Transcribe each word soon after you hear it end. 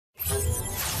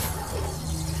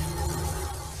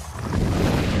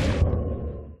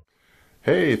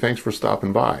Hey, thanks for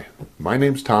stopping by. My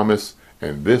name's Thomas,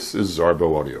 and this is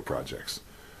Zarbo Audio Projects.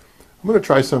 I'm going to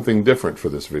try something different for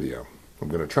this video. I'm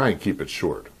going to try and keep it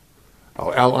short.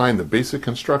 I'll outline the basic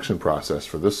construction process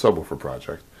for this subwoofer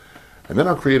project, and then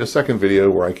I'll create a second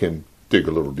video where I can dig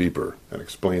a little deeper and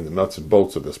explain the nuts and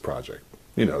bolts of this project.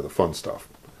 You know, the fun stuff.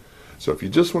 So if you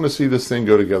just want to see this thing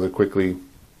go together quickly,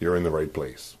 you're in the right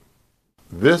place.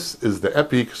 This is the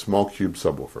Epique small cube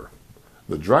subwoofer.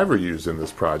 The driver used in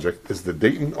this project is the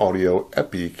Dayton Audio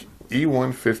Epique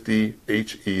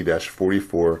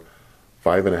E150HE-44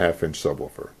 5.5-inch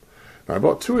subwoofer. Now I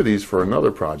bought two of these for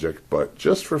another project, but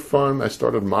just for fun I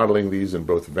started modeling these in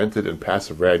both vented and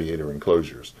passive radiator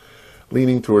enclosures,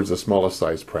 leaning towards the smallest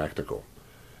size practical.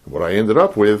 And what I ended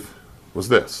up with was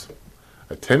this,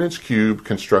 a 10-inch cube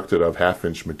constructed of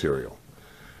 1/2-inch material.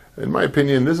 In my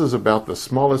opinion, this is about the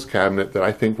smallest cabinet that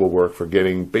I think will work for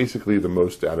getting basically the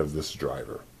most out of this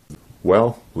driver.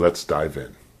 Well, let's dive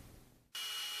in.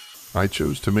 I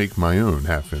chose to make my own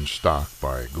 1/2-inch stock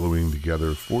by gluing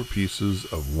together 4 pieces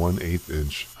of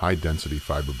 1/8-inch high-density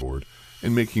fiberboard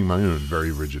and making my own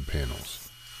very rigid panels.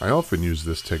 I often use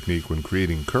this technique when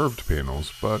creating curved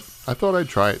panels, but I thought I'd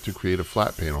try it to create a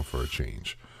flat panel for a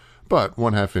change. But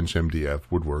 1/2-inch MDF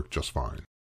would work just fine.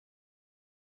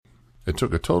 It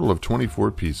took a total of 24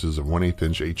 pieces of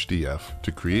 1/8-inch HDF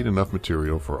to create enough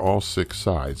material for all 6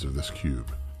 sides of this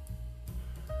cube.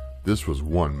 This was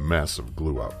one mess of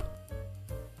glue up.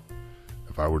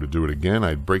 If I were to do it again,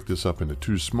 I'd break this up into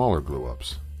 2 smaller glue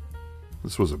ups.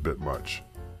 This was a bit much.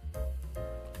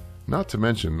 Not to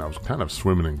mention, I was kind of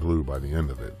swimming in glue by the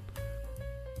end of it.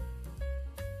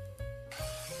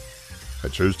 I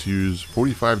chose to use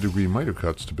 45-degree miter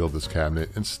cuts to build this cabinet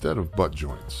instead of butt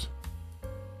joints.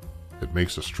 It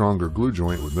makes a stronger glue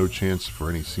joint with no chance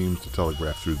for any seams to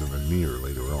telegraph through the veneer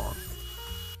later on.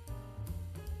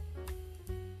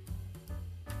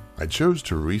 I chose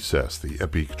to recess the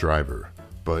Epique driver,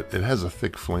 but it has a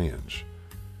thick flange.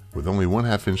 With only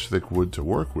 1/2-inch thick wood to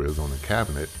work with on the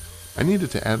cabinet, I needed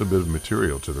to add a bit of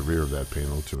material to the rear of that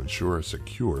panel to ensure a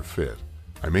secure fit.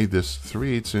 I made this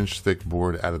 3/8-inch thick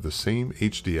board out of the same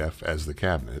HDF as the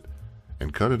cabinet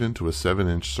and cut it into a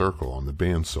 7-inch circle on the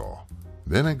bandsaw.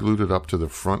 Then I glued it up to the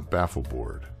front baffle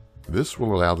board. This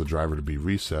will allow the driver to be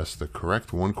recessed the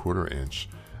correct 1/4 inch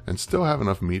and still have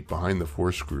enough meat behind the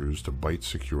 4 screws to bite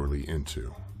securely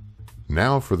into.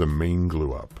 Now for the main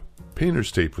glue up.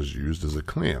 Painter's tape was used as a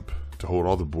clamp to hold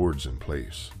all the boards in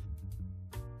place.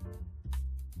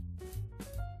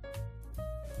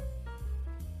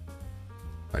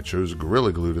 I chose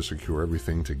Gorilla Glue to secure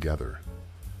everything together.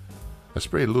 I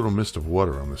sprayed a little mist of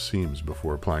water on the seams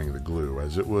before applying the glue,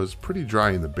 as it was pretty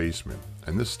dry in the basement,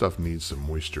 and this stuff needs some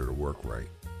moisture to work right.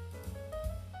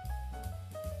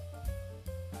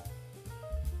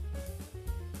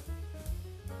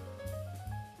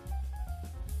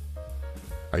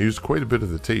 I used quite a bit of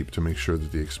the tape to make sure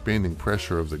that the expanding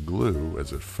pressure of the glue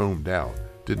as it foamed out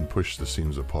didn't push the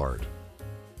seams apart.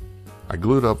 I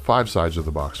glued up 5 sides of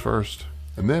the box first,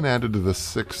 and then added to the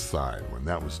 6th side when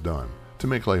that was done, to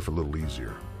make life a little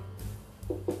easier.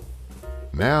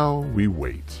 Now we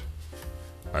wait.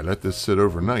 I let this sit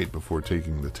overnight before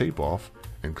taking the tape off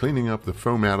and cleaning up the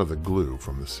foam out of the glue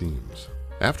from the seams.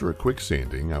 After a quick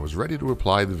sanding, I was ready to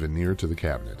apply the veneer to the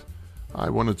cabinet.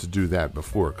 I wanted to do that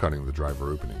before cutting the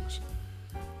driver openings.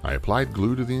 I applied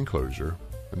glue to the enclosure,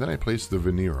 and then I placed the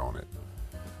veneer on it.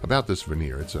 About this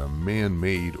veneer, it's a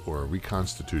man-made or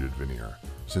reconstituted veneer.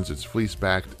 Since it's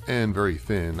fleece-backed and very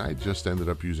thin, I just ended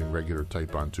up using regular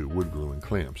Type-on-2 wood glue and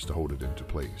clamps to hold it into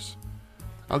place.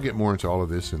 I'll get more into all of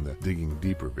this in the digging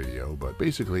deeper video, but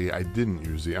basically I didn't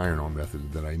use the iron-on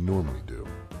method that I normally do.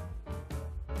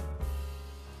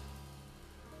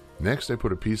 Next, I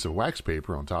put a piece of wax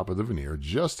paper on top of the veneer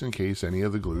just in case any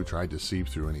of the glue tried to seep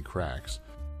through any cracks.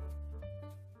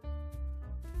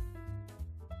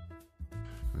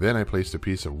 Then I placed a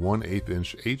piece of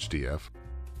 1/8-inch HDF,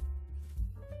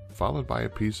 followed by a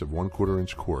piece of 1/4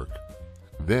 inch cork,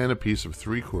 then a piece of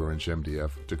 3/4 inch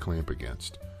MDF to clamp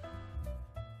against.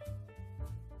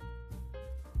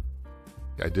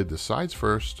 I did the sides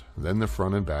first, then the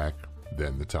front and back,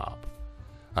 then the top.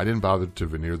 I didn't bother to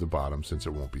veneer the bottom since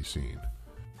it won't be seen.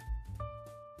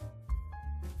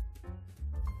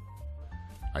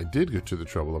 I did go to the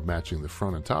trouble of matching the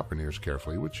front and top veneers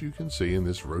carefully, which you can see in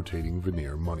this rotating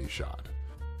veneer money shot.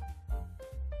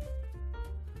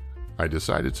 I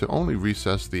decided to only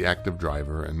recess the active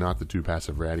driver and not the 2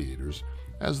 passive radiators,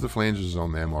 as the flanges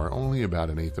on them are only about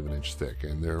 1/8 of an inch thick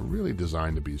and they're really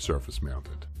designed to be surface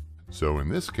mounted. So in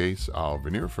this case, I'll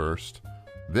veneer first,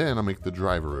 then I'll make the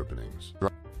driver openings.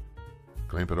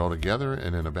 Clamp it all together,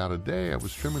 and in about a day I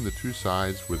was trimming the two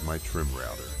sides with my trim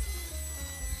router.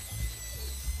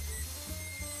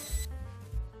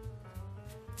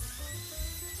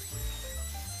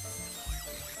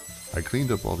 I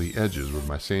cleaned up all the edges with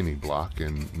my sanding block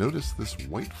and noticed this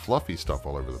white fluffy stuff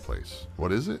all over the place.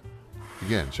 What is it?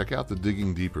 Again, check out the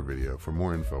Digging Deeper video for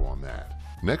more info on that.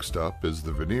 Next up is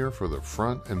the veneer for the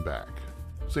front and back.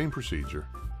 Same procedure.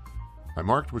 I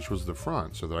marked which was the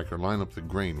front so that I could line up the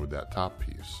grain with that top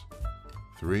piece.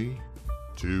 3,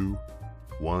 2,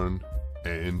 1,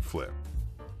 and flip.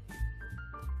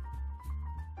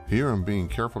 Here I'm being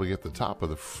careful to get the top of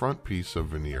the front piece of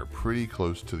veneer pretty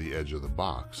close to the edge of the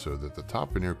box so that the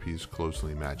top veneer piece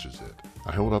closely matches it.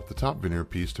 I hold up the top veneer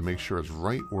piece to make sure it's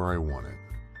right where I want it.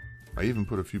 I even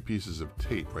put a few pieces of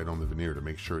tape right on the veneer to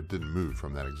make sure it didn't move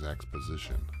from that exact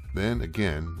position. Then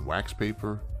again, wax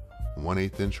paper,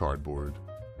 1/8 inch hardboard,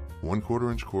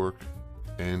 1/4 inch cork,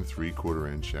 and 3/4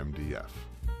 inch MDF.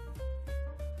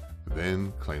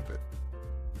 Then clamp it.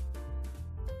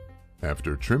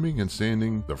 After trimming and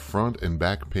sanding the front and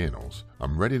back panels,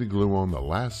 I'm ready to glue on the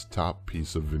last top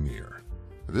piece of veneer.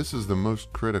 This is the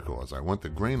most critical as I want the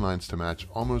grain lines to match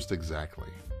almost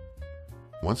exactly.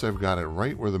 Once I've got it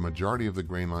right where the majority of the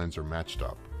grain lines are matched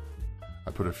up,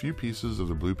 I put a few pieces of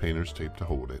the blue painter's tape to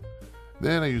hold it.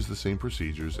 Then I use the same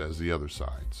procedures as the other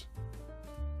sides.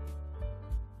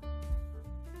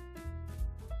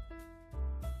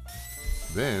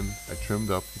 Then I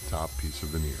trimmed up the top piece of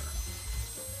veneer.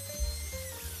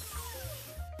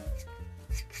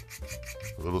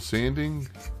 A little sanding,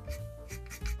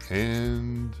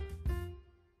 and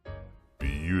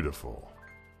beautiful.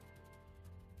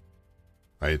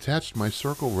 I attached my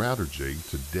circle router jig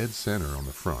to dead center on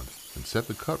the front and set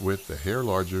the cut width a hair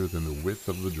larger than the width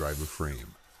of the driver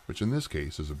frame, which in this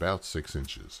case is about 6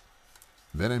 inches.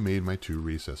 Then I made my 2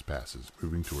 recess passes,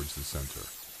 moving towards the center.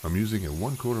 I'm using a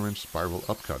 1/4 inch spiral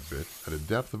upcut bit at a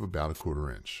depth of about 1/4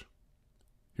 inch.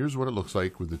 Here's what it looks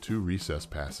like with the 2 recess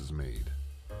passes made.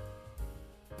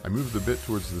 I moved the bit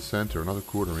towards the center another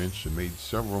 1/4 inch and made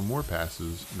several more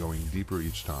passes going deeper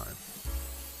each time.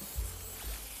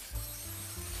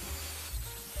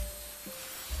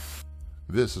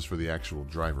 This is for the actual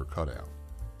driver cutout.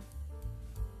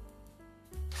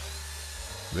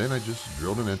 Then I just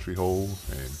drilled an entry hole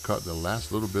and cut the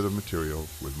last little bit of material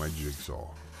with my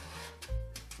jigsaw.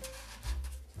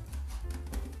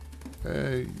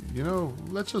 Hey, you know,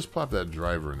 let's just plop that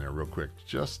driver in there real quick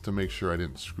just to make sure I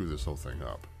didn't screw this whole thing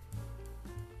up.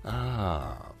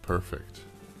 Ah, perfect.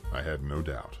 I had no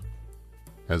doubt.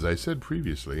 As I said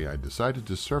previously, I decided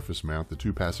to surface mount the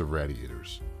 2 passive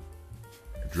radiators.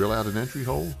 Drill out an entry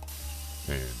hole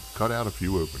and cut out a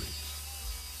few openings.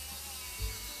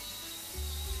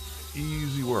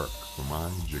 Easy work for my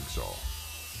jigsaw.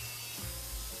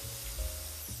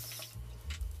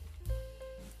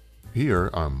 Here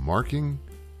I'm marking,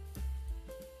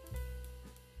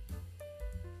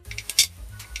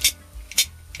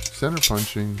 center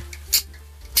punching,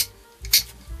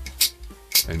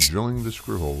 and drilling the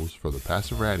screw holes for the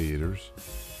passive radiators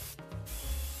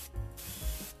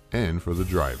and for the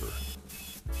driver.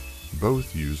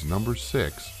 Both use number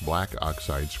 6 black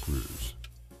oxide screws.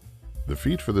 The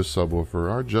feet for this subwoofer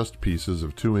are just pieces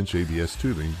of 2-inch ABS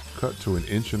tubing cut to 1.25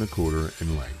 inches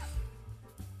in length.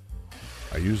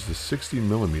 I used the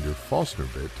 60mm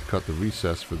Forstner bit to cut the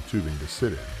recess for the tubing to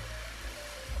sit in.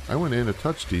 I went in a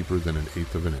touch deeper than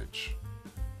 1/8 inch.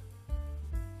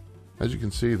 As you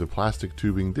can see, the plastic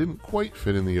tubing didn't quite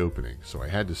fit in the opening, so I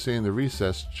had to sand the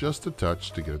recess just a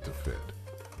touch to get it to fit.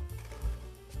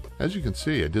 As you can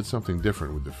see, I did something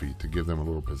different with the feet to give them a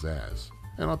little pizzazz,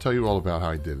 and I'll tell you all about how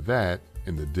I did that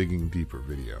in the Digging Deeper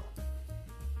video.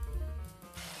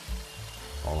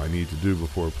 All I need to do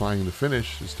before applying the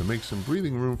finish is to make some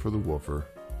breathing room for the woofer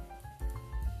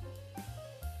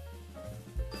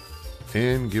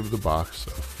and give the box a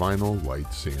final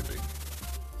light sanding.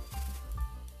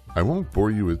 I won't bore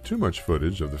you with too much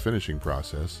footage of the finishing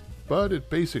process, but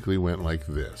it basically went like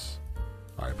this.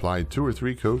 I applied 2 or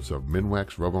 3 coats of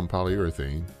Minwax rub-on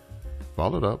polyurethane,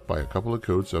 followed up by a couple of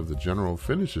coats of the General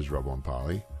Finishes rub-on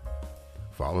poly,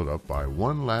 followed up by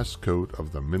 1 last coat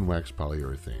of the Minwax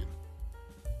polyurethane.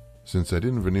 Since I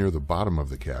didn't veneer the bottom of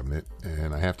the cabinet,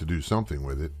 and I have to do something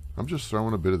with it, I'm just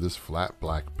throwing a bit of this flat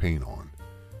black paint on.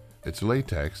 It's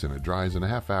latex and it dries in a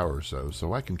half hour or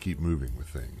so I can keep moving with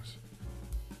things.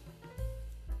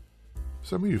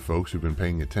 Some of you folks who've been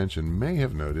paying attention may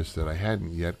have noticed that I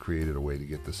hadn't yet created a way to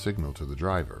get the signal to the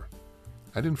driver.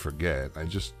 I didn't forget, I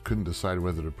just couldn't decide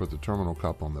whether to put the terminal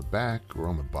cup on the back or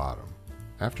on the bottom.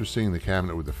 After seeing the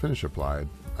cabinet with the finish applied,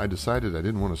 I decided I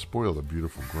didn't want to spoil the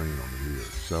beautiful grain on the rear,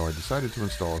 so I decided to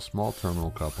install a small terminal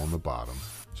cup on the bottom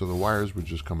so the wires would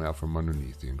just come out from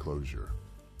underneath the enclosure.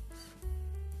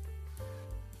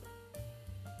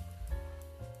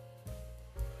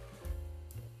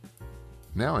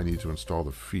 Now I need to install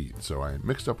the feet, so I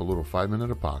mixed up a little 5-minute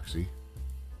epoxy,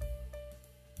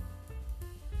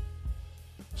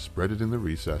 spread it in the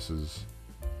recesses,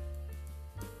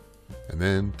 and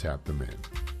then tapped them in.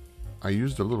 I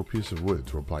used a little piece of wood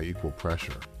to apply equal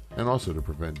pressure, and also to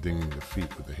prevent dinging the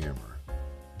feet with the hammer.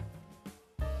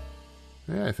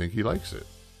 Yeah, I think he likes it.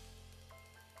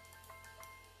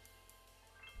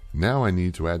 Now I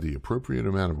need to add the appropriate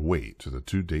amount of weight to the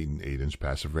 2 Dayton 8-inch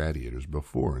passive radiators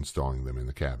before installing them in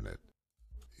the cabinet.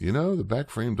 You know, the back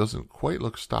frame doesn't quite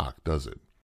look stock, does it?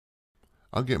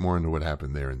 I'll get more into what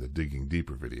happened there in the Digging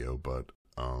Deeper video, but,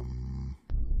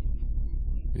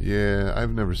 yeah,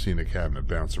 I've never seen a cabinet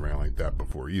bounce around like that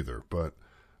before either, but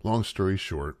long story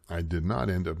short, I did not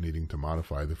end up needing to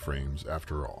modify the frames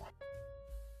after all.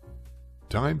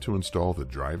 Time to install the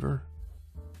driver,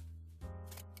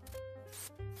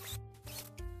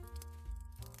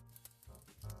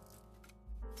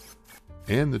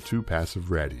 and the 2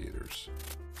 passive radiators.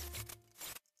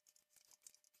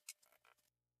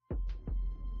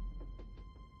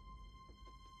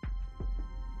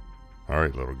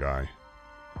 Alright, little guy,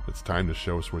 it's time to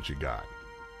show us what you got.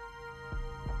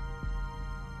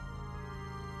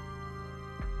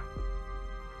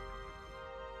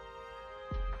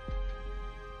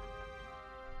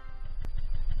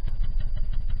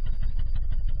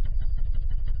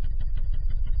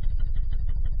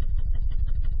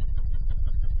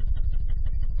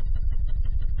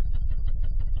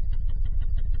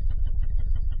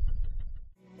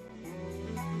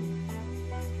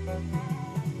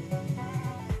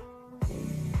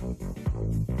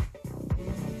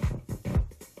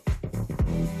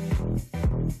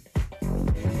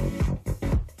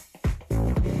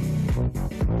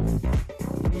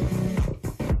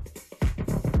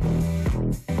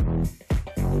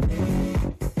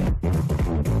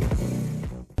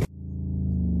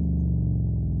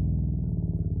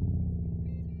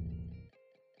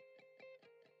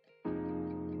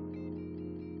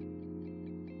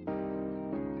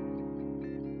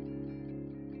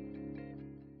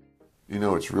 You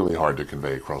know, it's really hard to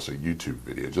convey across a YouTube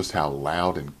video just how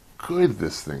loud and good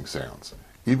this thing sounds,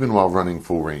 even while running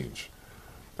full range.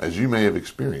 As you may have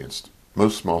experienced,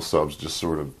 most small subs just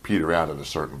sort of peter out at a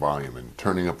certain volume, and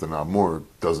turning up the knob more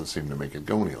doesn't seem to make it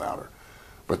go any louder.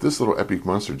 But this little Epique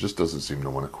monster just doesn't seem to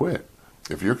want to quit.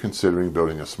 If you're considering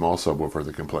building a small subwoofer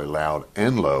that can play loud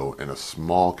and low in a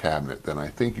small cabinet, then I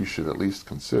think you should at least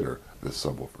consider this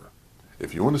subwoofer.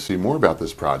 If you want to see more about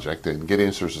this project and get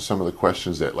answers to some of the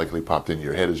questions that likely popped into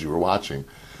your head as you were watching,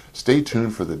 stay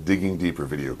tuned for the Digging Deeper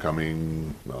video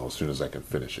coming, well, as soon as I can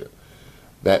finish it.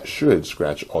 That should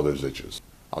scratch all those itches.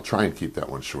 I'll try and keep that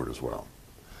one short as well.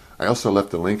 I also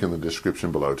left a link in the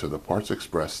description below to the Parts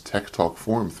Express Tech Talk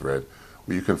forum thread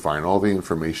where you can find all the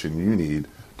information you need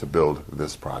to build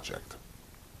this project.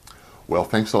 Well,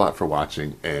 thanks a lot for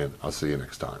watching, and I'll see you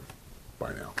next time.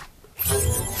 Bye now.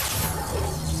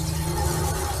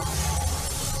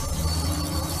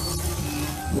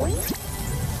 What?